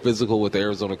if you are physical with the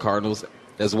Arizona Cardinals,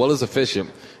 as well as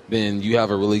efficient, then you have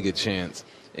a really good chance.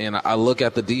 And I look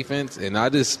at the defense, and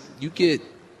you get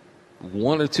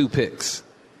 1 or 2 picks.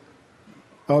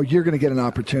 Oh, you're going to get an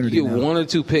opportunity. You get now. 1 or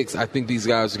 2 picks, I think these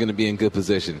guys are going to be in good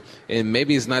position. And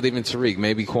maybe it's not even Tariq.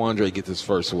 Maybe Quandre gets his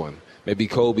first one. Maybe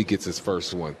Kobe gets his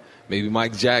first one. Maybe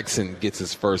Mike Jackson gets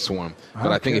his first one.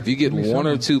 But I think if you get 1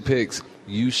 or 2 picks,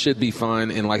 you should be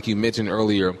fine. And like you mentioned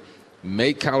earlier,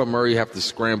 make Kyler Murray have to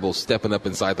scramble stepping up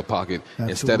inside the pocket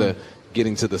instead of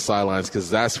getting to the sidelines, because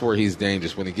that's where he's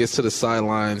dangerous. When he gets to the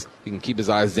sidelines, he can keep his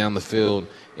eyes down the field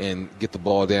and get the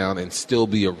ball down and still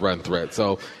be a run threat.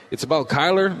 So it's about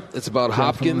Kyler, it's about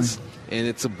Hopkins, and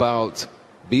it's about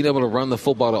being able to run the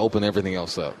football to open everything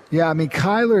else up. Yeah, I mean,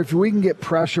 Kyler, if we can get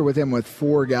pressure with him with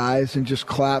 4 guys and just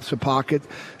collapse the pocket.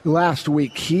 Last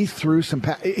week, he threw some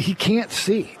he can't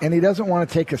see, and he doesn't want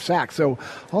to take a sack. So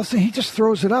all of a sudden, he just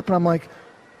throws it up, and I'm like,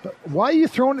 why are you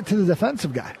throwing it to the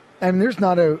defensive guy? I mean, there's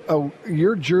not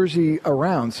your jersey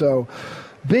around. So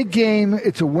big game.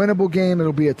 It's a winnable game.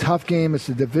 It'll be a tough game. It's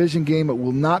a division game. It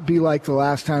will not be like the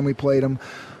last time we played them.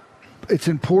 It's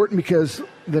important because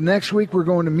the next week we're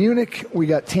going to Munich. We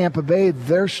got Tampa Bay.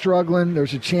 They're struggling.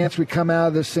 There's a chance we come out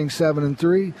of this thing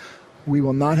 7-3. We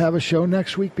will not have a show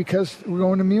next week because we're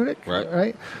going to Munich.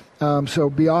 Right? So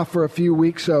be off for a few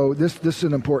weeks. So this is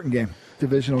an important game,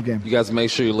 divisional game. You guys make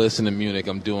sure you listen to Munich.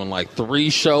 I'm doing like 3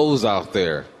 shows out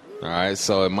there. All right,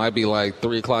 so it might be like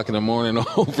 3 o'clock in the morning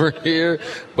over here,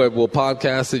 but we'll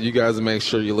podcast it. You guys make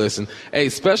sure you listen. Hey,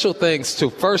 special thanks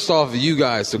to, first off, you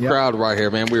guys, the crowd right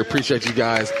here, man. We appreciate you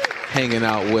guys hanging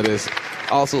out with us.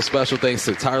 Also, special thanks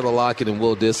to Tyler Lockett and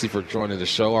Will Disley for joining the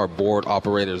show. Our board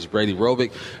operator is Brady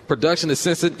Robick. Production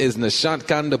assistant is Nishant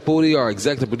Kandapudi. Our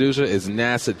executive producer is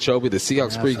Nasa Chobi. The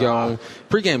Seahawks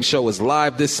pregame show is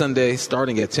live this Sunday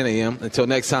starting at 10 a.m. Until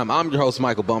next time, I'm your host,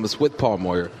 Michael Bumbas, with Paul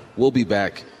Moyer. We'll be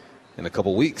back in a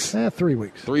couple weeks. 3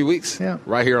 weeks. 3 weeks? Yeah.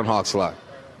 Right here on Hawks Live.